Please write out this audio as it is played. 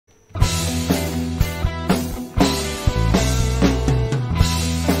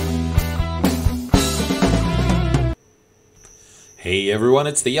Hey everyone,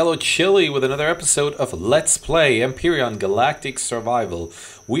 it's the Yellow Chili with another episode of Let's Play Empyrion Galactic Survival.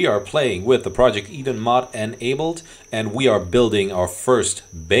 We are playing with the Project Eden mod enabled, and we are building our first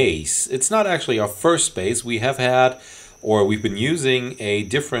base. It's not actually our first base. We have had, or we've been using a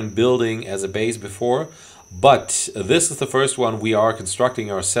different building as a base before, but this is the first one we are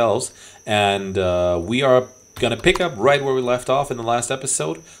constructing ourselves, and we are gonna pick up right where we left off in the last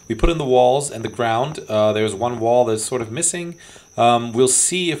episode. We put in the walls and the ground. There's one wall that's sort of missing. We'll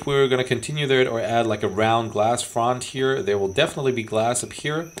see if we're going to continue there or add like a round glass front here. There will definitely be glass up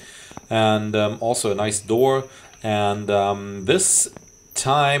here, and also a nice door. And this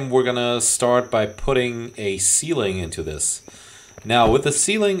time we're going to start by putting a ceiling into this. Now with the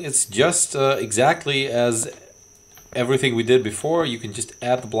ceiling, it's just exactly as everything we did before. You can just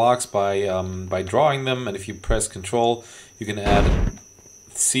add the blocks by drawing them, and if you press Control, you can add.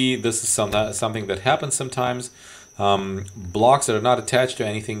 See, this is something that happens sometimes. Blocks that are not attached to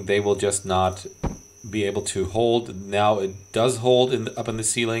anything, they will just not be able to hold. Now it does hold up in the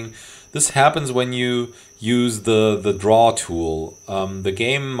ceiling. This happens when you use the draw tool. The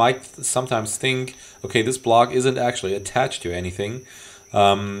game might sometimes think, okay, this block isn't actually attached to anything,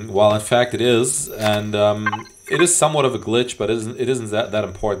 while in fact it is, and it is somewhat of a glitch, but it isn't that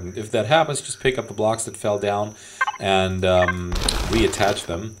important. If that happens, just pick up the blocks that fell down and reattach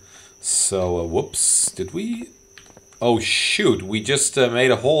them. So, whoops, did we? Oh shoot, we just made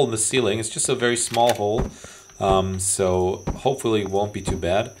a hole in the ceiling. It's just a very small hole, so hopefully it won't be too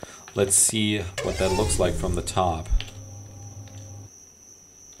bad. Let's see what that looks like from the top.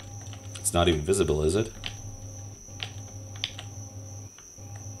 It's not even visible, is it?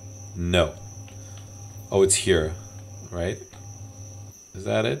 No. Oh, it's here, right? Is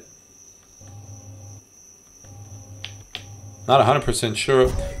that it? Not 100%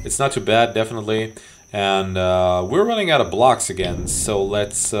 sure. It's not too bad, definitely. And we're running out of blocks again, so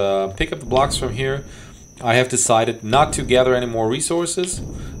let's pick up the blocks from here. I have decided not to gather any more resources,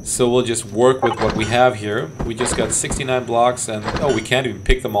 so we'll just work with what we have here. We just got 69 blocks, and oh, we can't even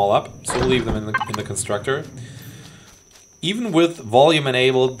pick them all up, so we'll leave them in the constructor. Even with volume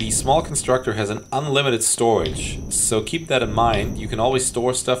enabled, the small constructor has an unlimited storage, so keep that in mind. You can always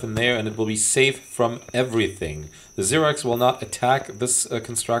store stuff in there and it will be safe from everything. The Xerox will not attack this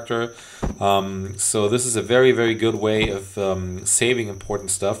constructor, so this is a very, very good way of saving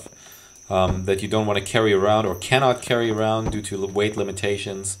important stuff that you don't want to carry around or cannot carry around due to weight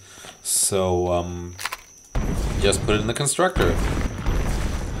limitations. So just put it in the constructor.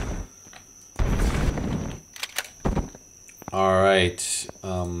 Alright,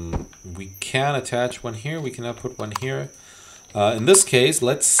 we can attach one here, we cannot put one here. In this case,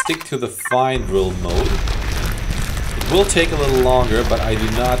 let's stick to the fine drill mode. It will take a little longer, but I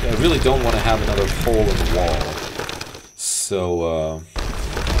really don't want to have another hole in the wall. So,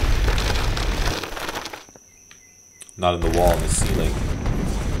 not in the wall, in the ceiling.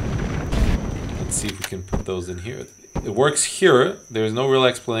 Let's see if we can put those in here. It works here. There's no real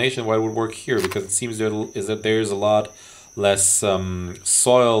explanation why it would work here, because it seems that there's a lot less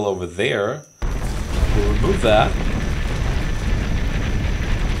soil over there. We'll remove that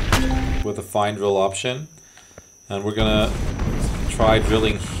with the fine drill option, and we're gonna try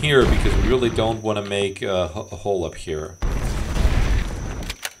drilling here because we really don't want to make a hole up here.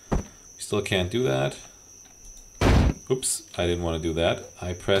 We still can't do that. Oops, I didn't want to do that.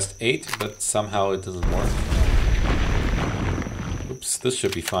 I pressed 8, but somehow it doesn't work. Oops, this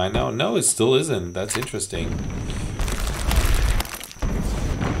should be fine now. No, it still isn't. That's interesting.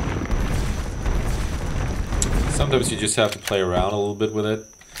 Sometimes you just have to play around a little bit with it.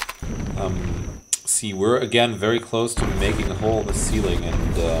 See, we're again very close to making a hole in the ceiling,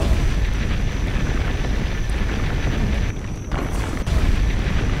 and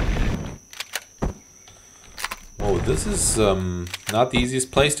whoa, this is not the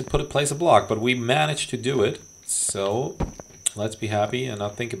easiest place to place a block, but we managed to do it. So let's be happy and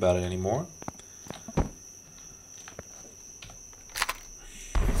not think about it anymore.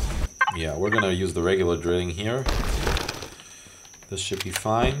 Yeah, we're gonna use the regular drilling here. This should be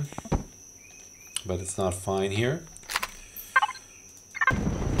fine, but it's not fine here.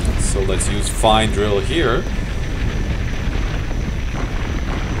 So let's use fine drill here.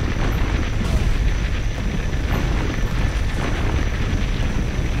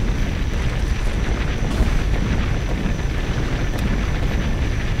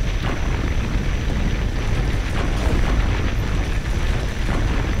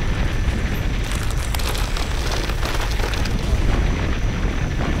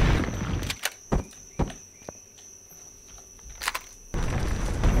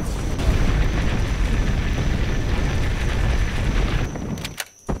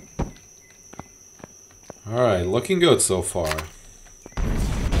 looking good so far.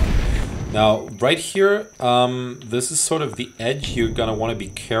 Now, right here, this is sort of the edge. You're gonna want to be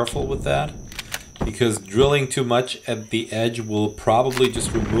careful with that, because drilling too much at the edge will probably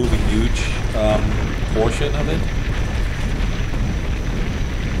just remove a huge portion of it.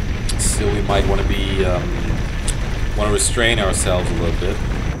 So we might want to be restrain ourselves a little bit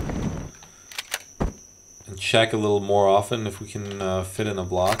and check a little more often if we can fit in a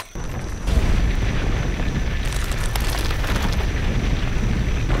block.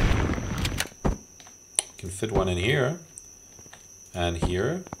 Can fit one in here and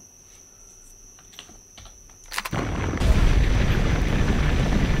here.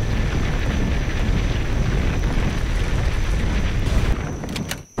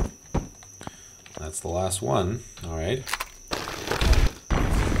 That's the last one. All right.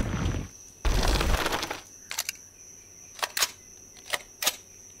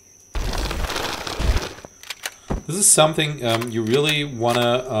 This is something you really want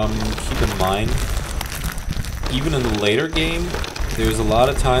to keep in mind. Even in the later game, there's a lot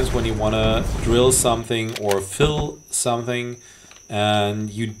of times when you want to drill something or fill something, and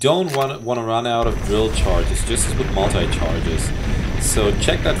you don't want to run out of drill charges, just as with multi-charges. So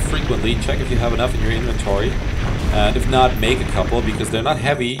check that frequently, check if you have enough in your inventory, and if not, make a couple, because they're not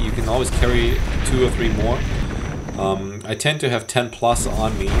heavy. You can always carry 2 or 3 more. I tend to have 10 plus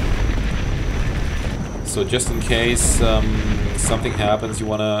on me, so just in case something happens, you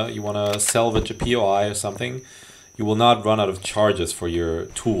wanna salvage a POI or something, you will not run out of charges for your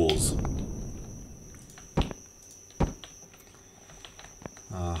tools.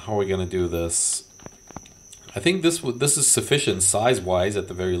 How are we gonna do this? I think this is sufficient size-wise at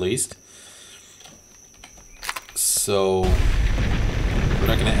the very least. So we're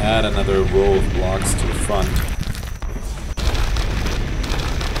not gonna add another row of blocks to the front.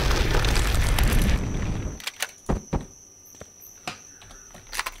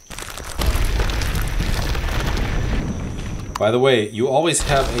 By the way, you always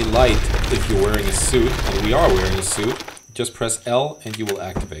have a light if you're wearing a suit, and we are wearing a suit. Just press L and you will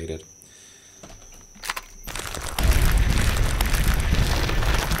activate it.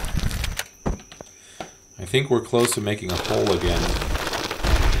 I think we're close to making a hole again,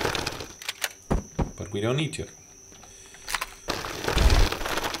 but we don't need to.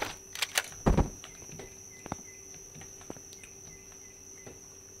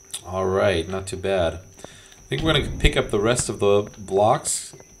 All right, not too bad. I think we're going to pick up the rest of the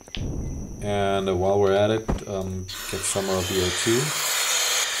blocks, and while we're at it, get some more of the O2.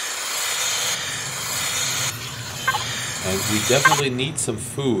 And we definitely need some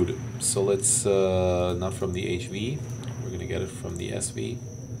food, so let's, not from the HV, we're going to get it from the SV.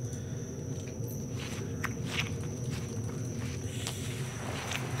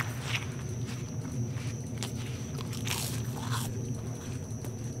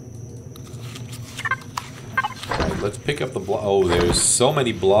 Let's pick up the block. Oh, there's so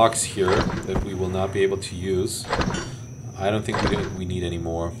many blocks here that we will not be able to use. I don't think we need any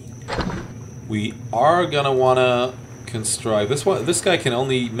more. We are gonna wanna construct this one. This guy can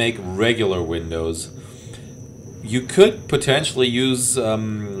only make regular windows. You could potentially use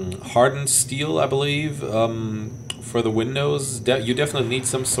hardened steel, I believe, for the windows. You definitely need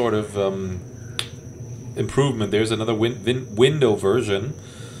some sort of improvement. There's another window version,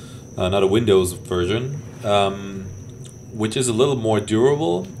 not a Windows version. Which is a little more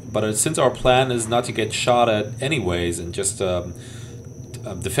durable, but since our plan is not to get shot at anyways and just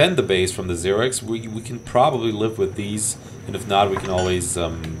defend the base from the Xerix, we can probably live with these, and if not, we can always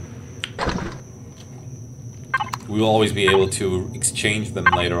we will always be able to exchange them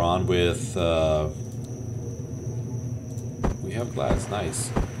later on with we have glass,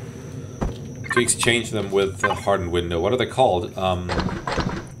 nice, to exchange them with a hardened window. What are they called?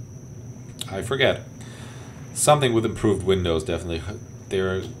 I forget. Something with improved windows, definitely.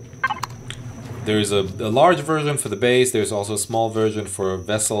 There's a large version for the base. There's also a small version for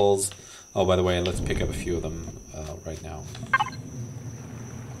vessels. Oh, by the way, let's pick up a few of them right now.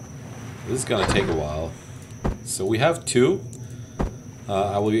 This is gonna take a while. So we have 2.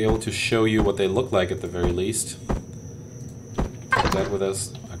 I will be able to show you what they look like at the very least. Take that with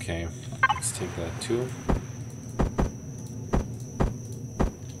us. Okay, let's take that too.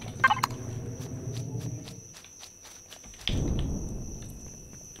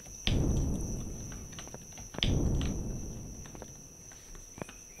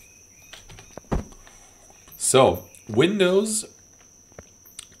 So, windows,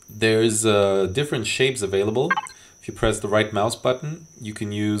 there's different shapes available. If you press the right mouse button, you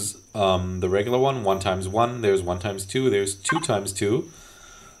can use the regular one, 1x1, there's 1x2, there's 2x2.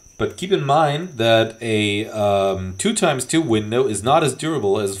 But keep in mind that a 2x2 window is not as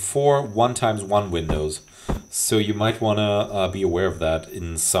durable as 4 1x1 windows. So you might want to be aware of that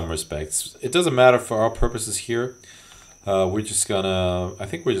in some respects. It doesn't matter for our purposes here. We're just gonna, I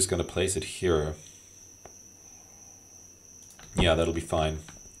think we're just gonna place it here. Yeah, that'll be fine.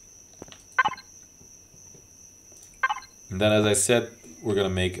 And then, as I said, we're gonna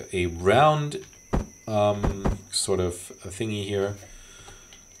make a round sort of a thingy here.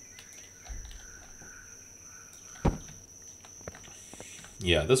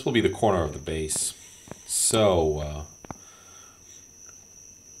 Yeah, this will be the corner of the base. So,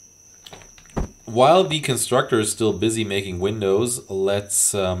 while the constructor is still busy making windows,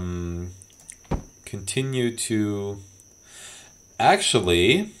 let's continue to...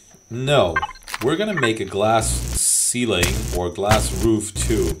 Actually, no. We're gonna make a glass ceiling or glass roof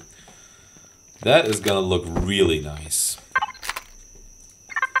too. That is gonna look really nice.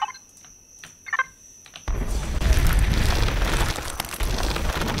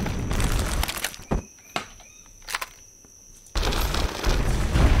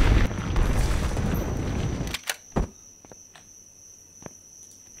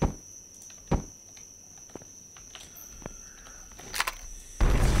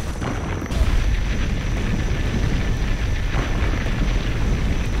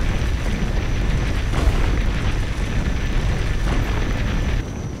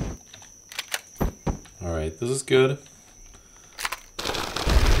 This is good.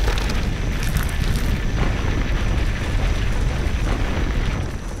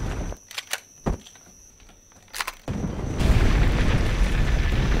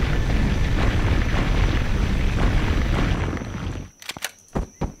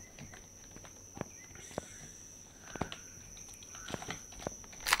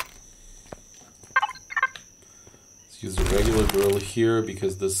 Let's use a regular drill here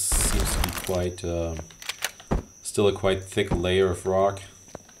because this seems to be quite still a quite thick layer of rock.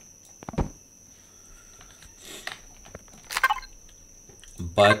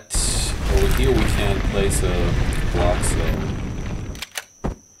 But over here we can't place a block, so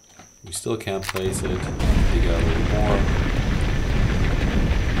we still can't place it. Dig out a little more.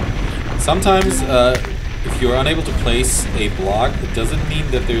 Sometimes if you're unable to place a block, it doesn't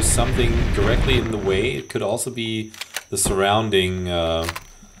mean that there's something directly in the way. It could also be the surrounding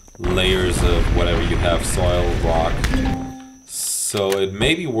layers of whatever you have, soil, rock. So it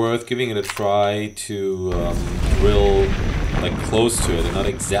may be worth giving it a try to drill like close to it and not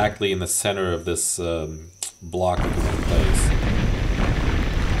exactly in the center of this block that you want to place.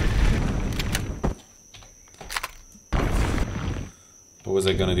 What was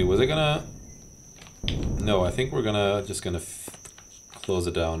I gonna do? Was I gonna... No, I think we're just gonna close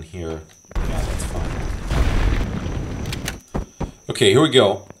it down here. Yeah, that's fine. Okay, here we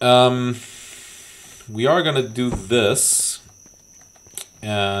go. We are gonna do this,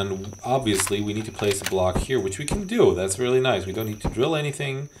 and obviously we need to place a block here, which we can do. That's really nice. We don't need to drill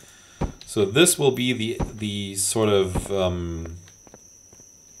anything. So this will be the sort of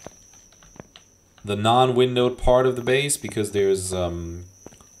the non-windowed part of the base, because there's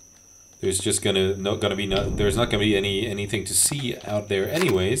just there's not gonna be anything to see out there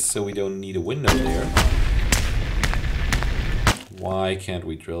anyways, so we don't need a window there. Why can't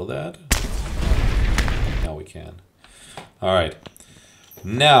we drill that? Now we can. All right.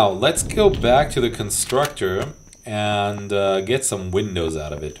 Now let's go back to the constructor and get some windows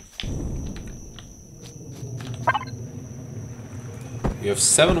out of it. We have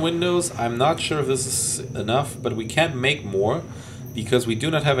 7 windows. I'm not sure if this is enough, but we can't make more because we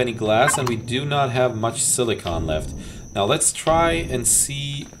do not have any glass and we do not have much silicon left. Now let's try and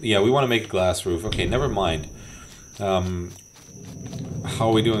see. Yeah, we want to make a glass roof. Okay, never mind. How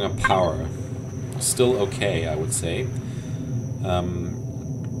are we doing on power? Still okay, I would say.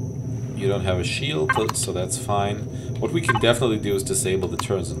 You don't have a shield, so that's fine. What we can definitely do is disable the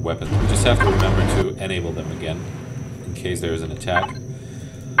turns and weapons. We just have to remember to enable them again in case there is an attack.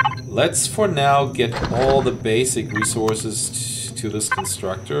 Let's for now get all the basic resources to this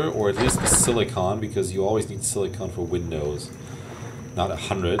constructor, or at least the silicon, because you always need silicon for windows. Not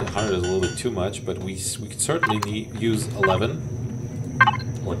 100. 100 is a little bit too much, but we could certainly use 11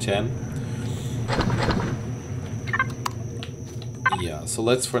 or 10. Yeah, so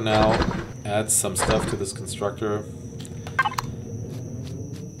let's for now add some stuff to this constructor.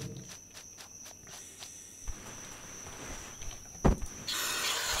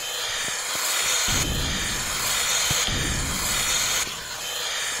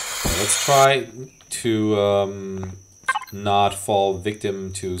 Let's try to not fall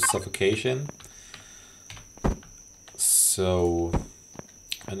victim to suffocation. So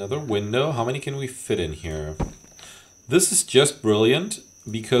Another window. How many can we fit in here? This is just brilliant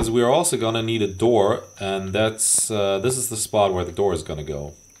because we're also gonna need a door, and that's this is the spot where the door is gonna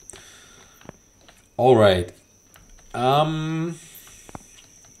go. All right.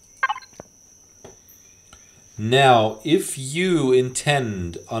 Now, if you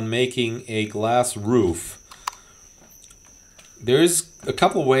intend on making a glass roof, there's a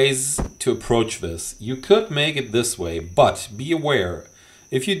couple ways to approach this. You could make it this way, but be aware,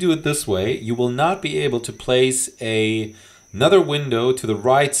 if you do it this way, you will not be able to place another window to the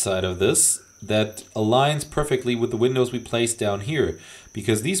right side of this that aligns perfectly with the windows we placed down here,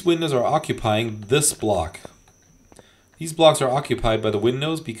 because these windows are occupying this block. These blocks are occupied by the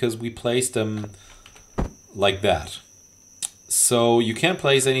windows because we placed them like that. So you can't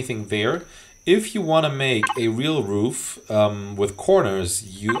place anything there. If you want to make a real roof with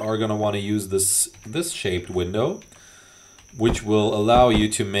corners, you are going to want to use this shaped window, which will allow you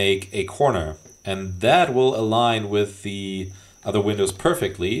to make a corner, and that will align with the other windows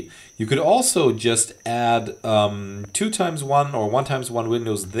perfectly. You could also just add 2x1 or 1x1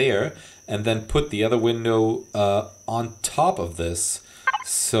 windows there, and then put the other window on top of this.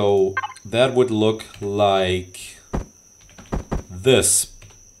 So that would look like this.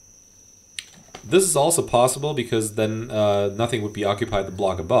 This is also possible because then nothing would be occupied the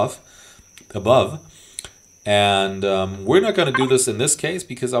block above. And we're not going to do this in this case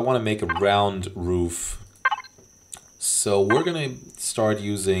because I want to make a round roof. So we're going to start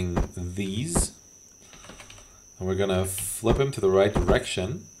using these. And we're going to flip them to the right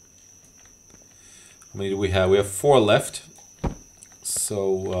direction. How many do we have? We have 4 left.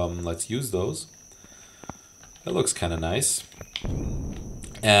 So let's use those. That looks kind of nice.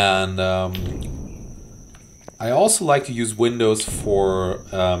 And I also like to use windows for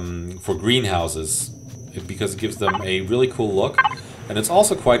greenhouses because it gives them a really cool look, and it's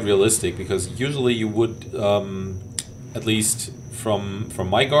also quite realistic because usually you would, at least from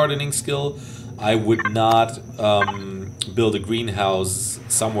my gardening skill, I would not build a greenhouse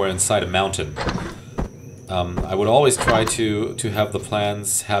somewhere inside a mountain. I would always try to have the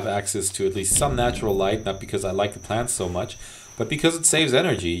plants have access to at least some natural light, not because I like the plants so much, but because it saves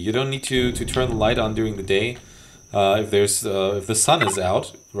energy. You don't need to turn the light on during the day if the sun is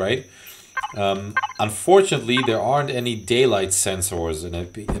out, right? Unfortunately, there aren't any daylight sensors in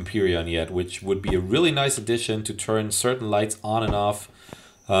Empyrion yet, which would be a really nice addition to turn certain lights on and off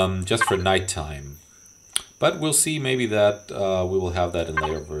just for nighttime. But we'll see, maybe that we will have that in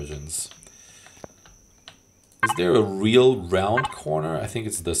later versions. Is there a real round corner? I think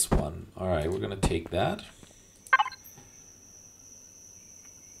it's this one. Alright, we're going to take that.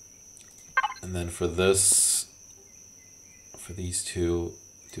 And then for this, for these two,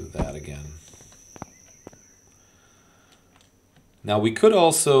 do that again. Now we could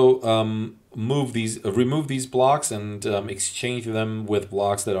also remove these blocks and exchange them with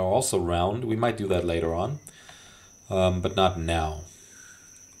blocks that are also round. We might do that later on, but not now.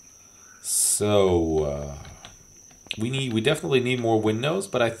 So we definitely need more windows,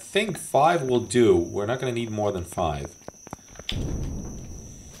 but I think 5 will do. We're not going to need more than 5.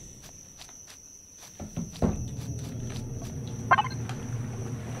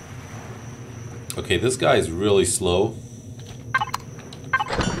 Okay, this guy is really slow.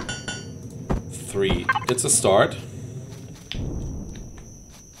 3. It's a start.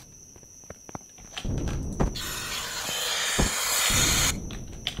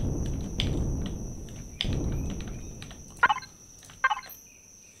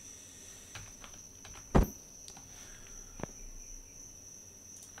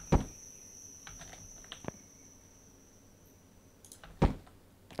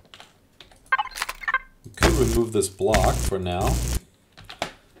 Remove this block for now,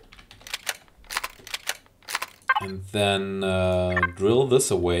 and then drill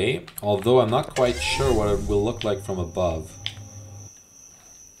this away, although I'm not quite sure what it will look like from above.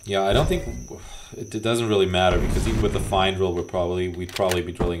 Yeah, I don't think it doesn't really matter, because even with the fine drill we'd probably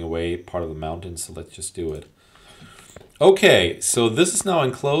be drilling away part of the mountain, so let's just do it. Okay, so this is now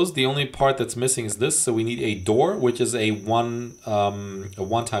enclosed. The only part that's missing is this, so we need a door, which is a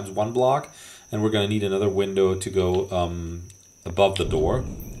 1x1 block. And we're going to need another window to go above the door.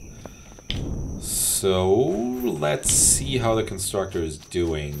 So let's see how the constructor is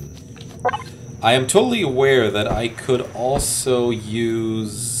doing. I am totally aware that I could also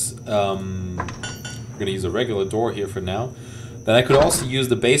use... we're going to use a regular door here for now. That I could also use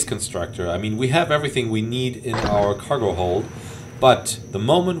the base constructor. I mean, we have everything we need in our cargo hold. But the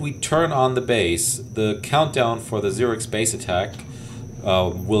moment we turn on the base, the countdown for the Xerix base attack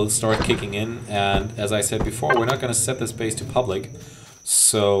will start kicking in, and as I said before, we're not going to set this base to public.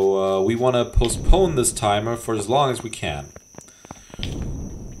 So we want to postpone this timer for as long as we can.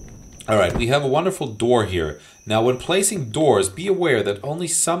 Alright, we have a wonderful door here. Now when placing doors, be aware that only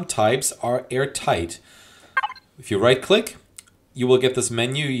some types are airtight. If you right click, you will get this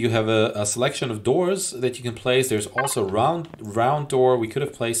menu. You have a selection of doors that you can place. There's also a round door. We could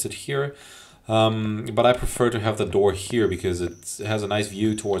have placed it here. But I prefer to have the door here because it has a nice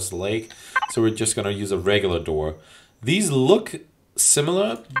view towards the lake. So we're just going to use a regular door. These look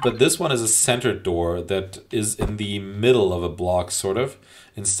similar, but this one is a centered door that is in the middle of a block, sort of,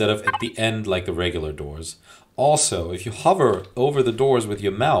 instead of at the end like the regular doors. Also, if you hover over the doors with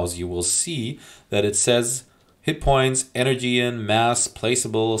your mouse, you will see that it says hit points, energy in, mass,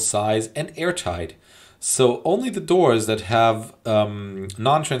 placeable, size, and airtight. So only the doors that have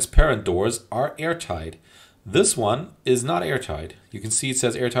non-transparent doors are airtight. This one is not airtight. You can see it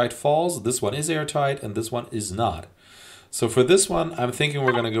says airtight falls. This one is airtight and this one is not. So for this one, I'm thinking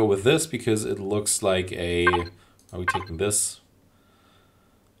we're going to go with this because it looks like a... Are we taking this?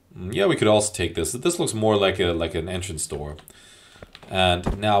 Yeah, we could also take this. This looks more like an entrance door.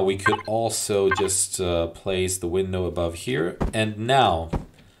 And now we could also just place the window above here. And now,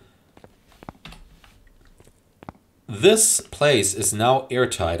 this place is now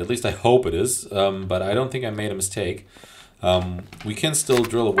airtight. At least I hope it is, but I don't think I made a mistake. We can still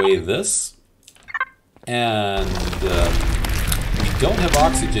drill away this. And we don't have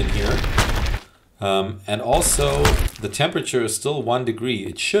oxygen here. And also, the temperature is still 1 degree.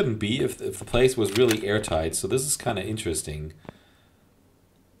 It shouldn't be if the place was really airtight. So this is kind of interesting.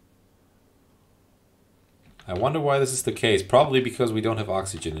 I wonder why this is the case. Probably because we don't have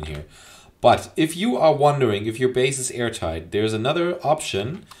oxygen in here. But if you are wondering if your base is airtight, there's another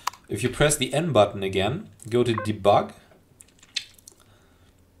option. If you press the N button again, go to Debug,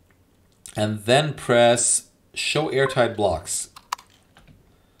 and then press Show Airtight Blocks.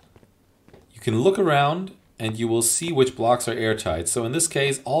 You can look around and you will see which blocks are airtight. So in this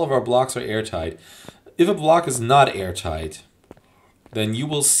case, all of our blocks are airtight. If a block is not airtight, then you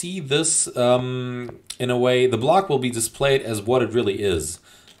will see this in a way, the block will be displayed as what it really is,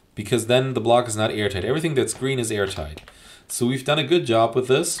 because then the block is not airtight. Everything that's green is airtight. So we've done a good job with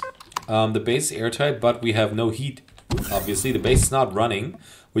this. The base is airtight, but we have no heat. Obviously, the base is not running,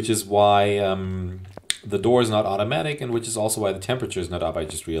 which is why the door is not automatic, and which is also why the temperature is not up, I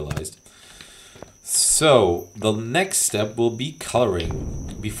just realized. So the next step will be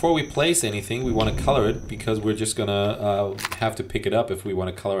coloring. Before we place anything, we want to color it because we're just gonna have to pick it up if we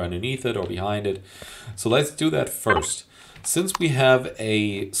want to color underneath it or behind it. So let's do that first. Since we have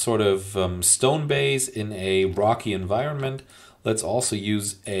a sort of stone base in a rocky environment, let's also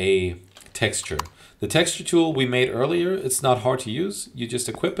use a texture. The texture tool we made earlier, it's not hard to use. You just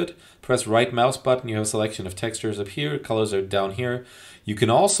equip it, press right mouse button, you have a selection of textures up here, colors are down here. You can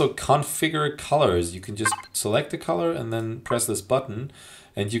also configure colors. You can just select the color and then press this button,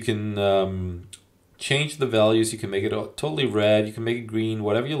 and you can change the values. You can make it totally red, you can make it green,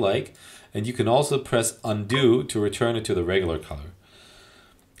 whatever you like. And you can also press undo to return it to the regular color.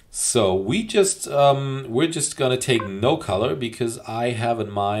 So we're just gonna take no color because I have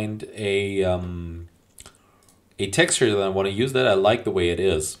in mind a texture that I want to use that I like the way it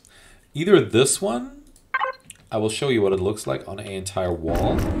is. Either this one, I will show you what it looks like on an entire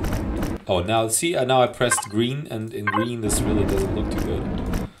wall. Oh, now see, now I pressed green, and in green this really doesn't look too good.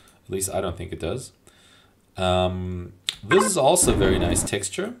 At least I don't think it does. This is also a very nice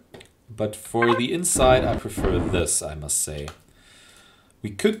texture, but for the inside I prefer this, I must say. We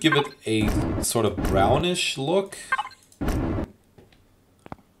could give it a sort of brownish look,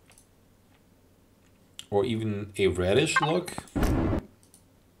 or even a reddish look.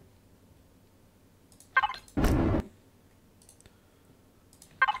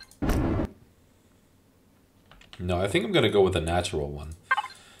 No, I think I'm going to go with a natural one.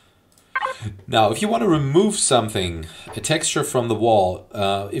 Now, if you want to remove something, a texture from the wall,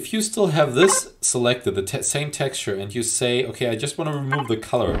 if you still have this selected, the same texture, and you say, okay, I just want to remove the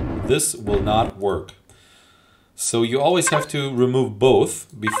color, this will not work. So you always have to remove both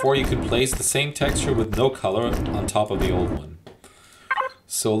before you can place the same texture with no color on top of the old one.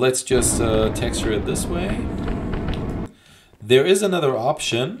 So let's just texture it this way. There is another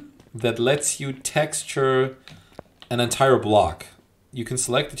option that lets you texture an entire block. You can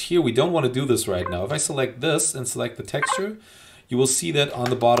select it here. We don't want to do this right now. If I select this and select the texture, you will see that on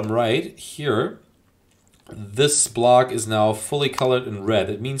the bottom right here, this block is now fully colored in red.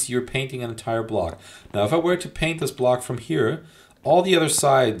 It means you're painting an entire block. Now, if I were to paint this block from here, all the other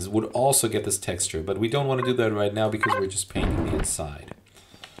sides would also get this texture, but we don't want to do that right now because we're just painting the inside.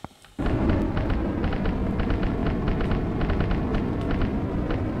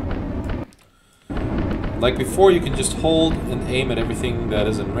 Like before, you can just hold and aim at everything that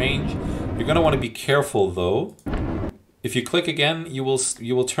is in range. You're going to want to be careful though. If you click again, you will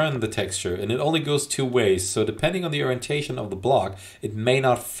turn the texture, and it only goes two ways. So depending on the orientation of the block, it may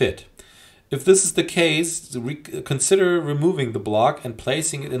not fit. If this is the case, consider removing the block and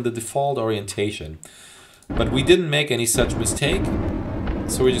placing it in the default orientation. But we didn't make any such mistake,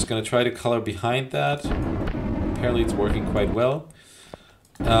 so we're just going to try to color behind that. Apparently it's working quite well.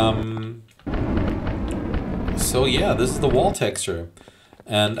 So yeah, this is the wall texture.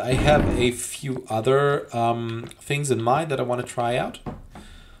 And I have a few other things in mind that I want to try out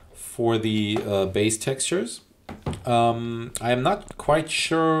for the base textures. I am not quite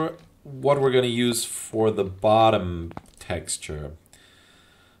sure what we're going to use for the bottom texture.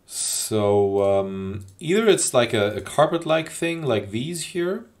 So either it's like a carpet-like thing like these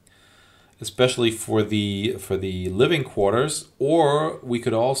here, especially for the living quarters, or we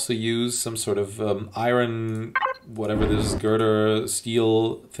could also use some sort of iron, whatever this is, girder,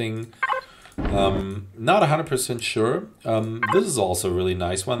 steel thing. Not 100% sure. This is also a really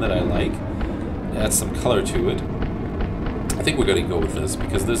nice one that I like. Add some color to it. I think we're going to go with this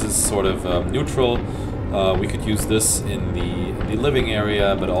because this is sort of neutral. We could use this in the living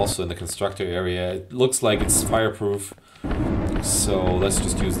area, but also in the constructor area. It looks like it's fireproof. So let's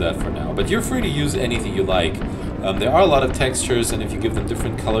just use that for now. But you're free to use anything you like. There are a lot of textures, and if you give them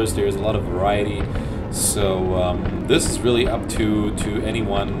different colors, there's a lot of variety. So this is really up to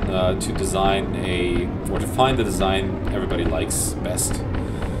anyone to design or to find the design everybody likes best.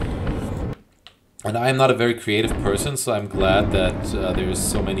 And I am not a very creative person, so I'm glad that there's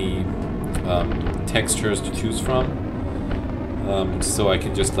so many textures to choose from. So I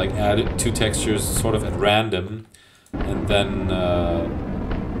can just like add two textures sort of at random. And then,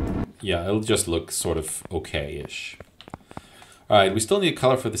 yeah, it'll just look sort of okay-ish. Alright, we still need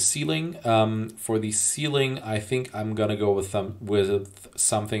color for the ceiling. For the ceiling, I think I'm gonna go with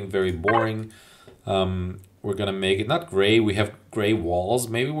something very boring. We're gonna make it not gray, we have gray walls.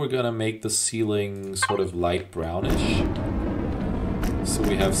 Maybe we're gonna make the ceiling sort of light brownish. So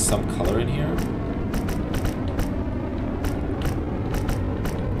we have some color in here.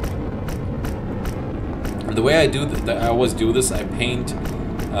 And the way I always do this, I paint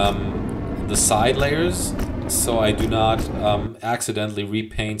the side layers so I do not accidentally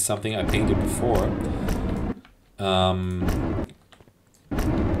repaint something I painted before.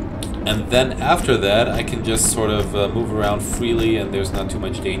 And then after that, I can just sort of move around freely, and there's not too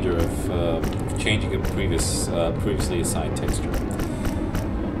much danger of changing a previously assigned texture.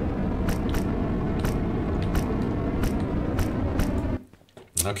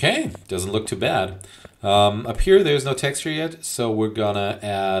 Okay, doesn't look too bad. Up here, there's no texture yet, so we're gonna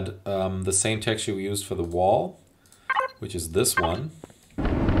add the same texture we used for the wall, which is this one.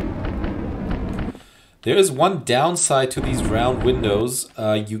 There is one downside to these round windows.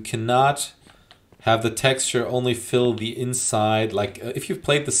 You cannot have the texture only fill the inside. Like, if you've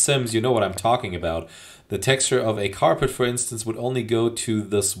played The Sims, you know what I'm talking about. The texture of a carpet, for instance, would only go to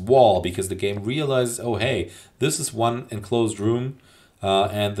this wall because the game realizes, oh hey, this is one enclosed room.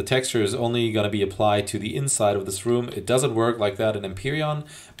 And the texture is only going to be applied to the inside of this room. It doesn't work like that in Empyrion.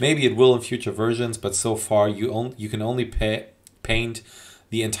 Maybe it will in future versions, but so far you can only paint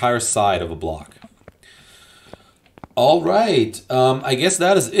the entire side of a block. All right, I guess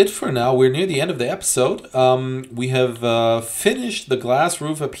that is it for now. We're near the end of the episode. We have finished the glass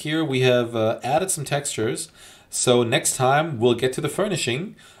roof up here. We have added some textures. So next time we'll get to the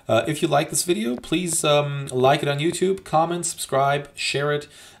furnishing. If you like this video, please like it on YouTube, comment, subscribe, share it.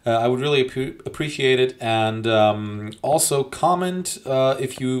 I would really appreciate it. And also comment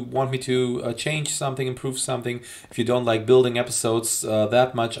if you want me to change something, improve something. If you don't like building episodes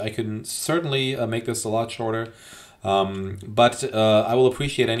that much, I can certainly make this a lot shorter. But I will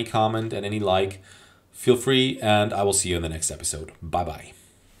appreciate any comment and any like. Feel free, and I will see you in the next episode. Bye-bye.